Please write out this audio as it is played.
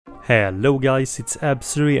Hello guys, it's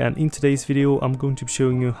Absuri, and in today's video I'm going to be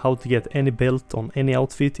showing you how to get any belt on any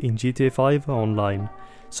outfit in GTA 5 online.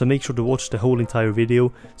 So make sure to watch the whole entire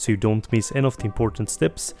video so you don't miss any of the important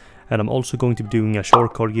steps, and I'm also going to be doing a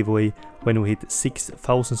shark card giveaway when we hit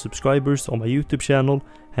 6,000 subscribers on my YouTube channel,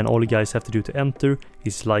 and all you guys have to do to enter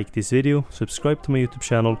is like this video, subscribe to my YouTube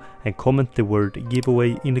channel and comment the word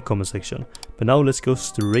giveaway in the comment section. But now let's go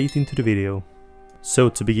straight into the video. So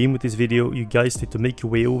to begin with this video, you guys need to make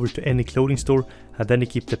your way over to any clothing store, and then you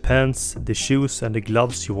keep the pants, the shoes and the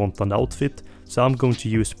gloves you want on the outfit. So I'm going to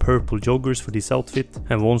use purple joggers for this outfit,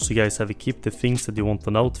 and once you guys have equipped the things that you want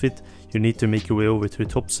on the outfit, you need to make your way over to the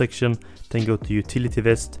top section, then go to utility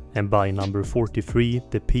vest and buy number 43,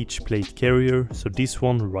 the peach plate carrier, so this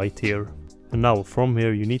one right here. And now from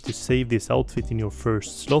here you need to save this outfit in your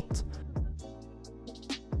first slot,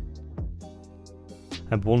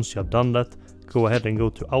 and once you have done that, go ahead and go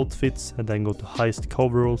to outfits and then go to heist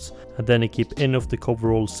coveralls, and then equip any of the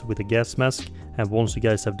coveralls with a gas mask. And once you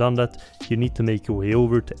guys have done that, you need to make your way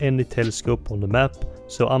over to any telescope on the map,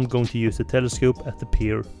 so I'm going to use the telescope at the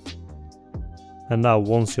pier. And now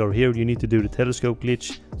once you're here you need to do the telescope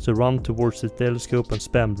glitch, so run towards the telescope and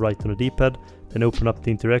spam right on the D-pad, then open up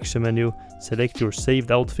the interaction menu, select your saved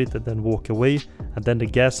outfit and then walk away, and then the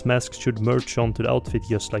gas mask should merge onto the outfit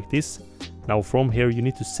just like this. Now from here you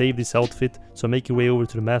need to save this outfit, so make your way over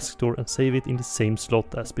to the mask store and save it in the same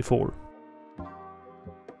slot as before.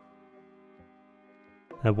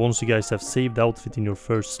 And once you guys have saved the outfit in your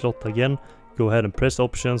first slot again, go ahead and press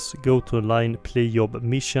options, go to the line play job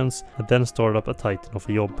missions and then start up a titan of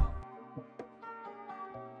a job.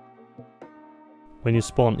 When you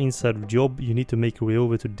spawn inside the job, you need to make your way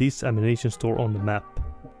over to this ammunition store on the map.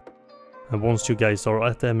 And once you guys are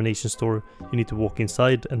at the ammunition store, you need to walk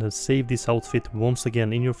inside and then save this outfit once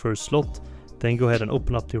again in your first slot. Then go ahead and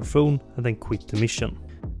open up your phone and then quit the mission.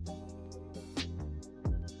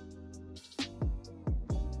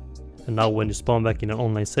 And now when you spawn back in an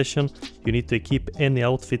online session, you need to equip any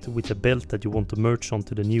outfit with a belt that you want to merge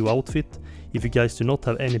onto the new outfit. If you guys do not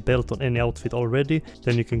have any belt on any outfit already,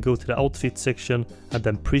 then you can go to the outfit section and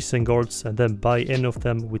then prison guards and then buy any of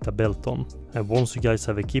them with a belt on. And once you guys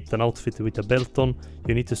have equipped an outfit with a belt on,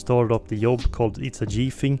 you need to start up the job called It's a G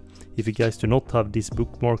Thing. If you guys do not have this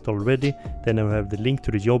bookmarked already, then I have the link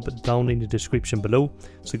to the job down in the description below.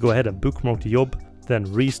 So go ahead and bookmark the job, then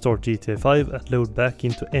restart GTA 5 and load back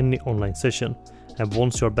into any online session. And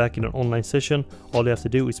once you're back in an online session, all you have to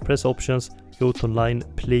do is press options, go to online,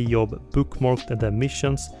 play job, bookmarked and then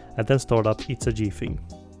missions, and then start up It's a G Thing.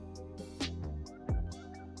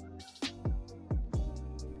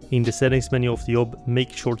 In the settings menu of the job,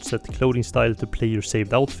 make sure to set clothing style to play your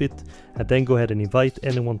saved outfit, and then go ahead and invite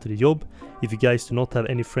anyone to the job. If you guys do not have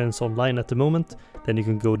any friends online at the moment, then you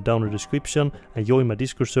can go down in the description and join my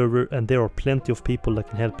Discord server, and there are plenty of people that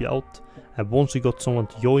can help you out. And once you got someone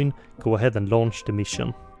to join, go ahead and launch the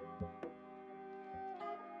mission.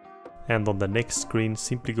 And on the next screen,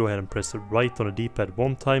 simply go ahead and press right on the D-pad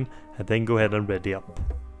one time and then go ahead and ready up.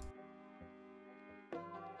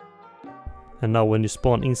 And now when you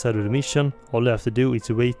spawn inside of the mission, all you have to do is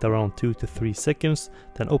wait around 2 to 3 seconds,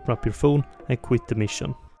 then open up your phone and quit the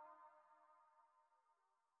mission.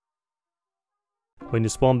 When you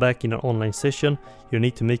spawn back in an online session, you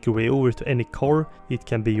need to make your way over to any car. It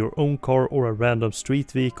can be your own car or a random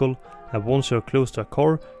street vehicle. And once you're close to a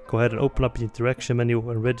car, go ahead and open up the interaction menu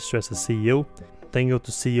and register as a CEO. Then go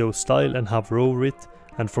to CEO style and hover over it.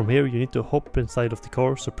 And from here you need to hop inside of the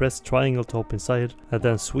car, so press triangle to hop inside, and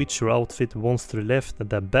then switch your outfit once to the left and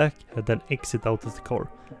then back, and then exit out of the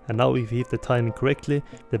car. And now if you hit the timing correctly,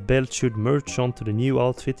 the belt should merge onto the new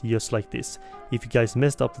outfit just like this. If you guys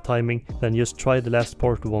messed up the timing, then just try the last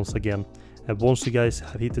part once again. And once you guys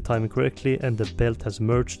have hit the timing correctly and the belt has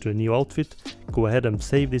merged to the new outfit, go ahead and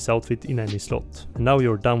save this outfit in any slot. And now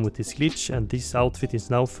you're done with this glitch, and this outfit is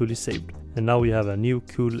now fully saved. And now you have a new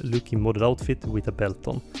cool looking modded outfit with a belt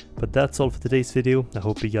on. But that's all for today's video. I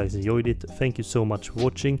hope you guys enjoyed it. Thank you so much for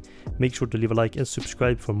watching. Make sure to leave a like and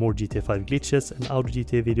subscribe for more GTA 5 glitches and other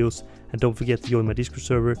GTA videos. And don't forget to join my Discord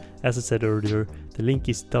server, as I said earlier. The link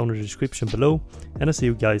is down in the description below. And I'll see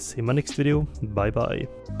you guys in my next video. Bye bye.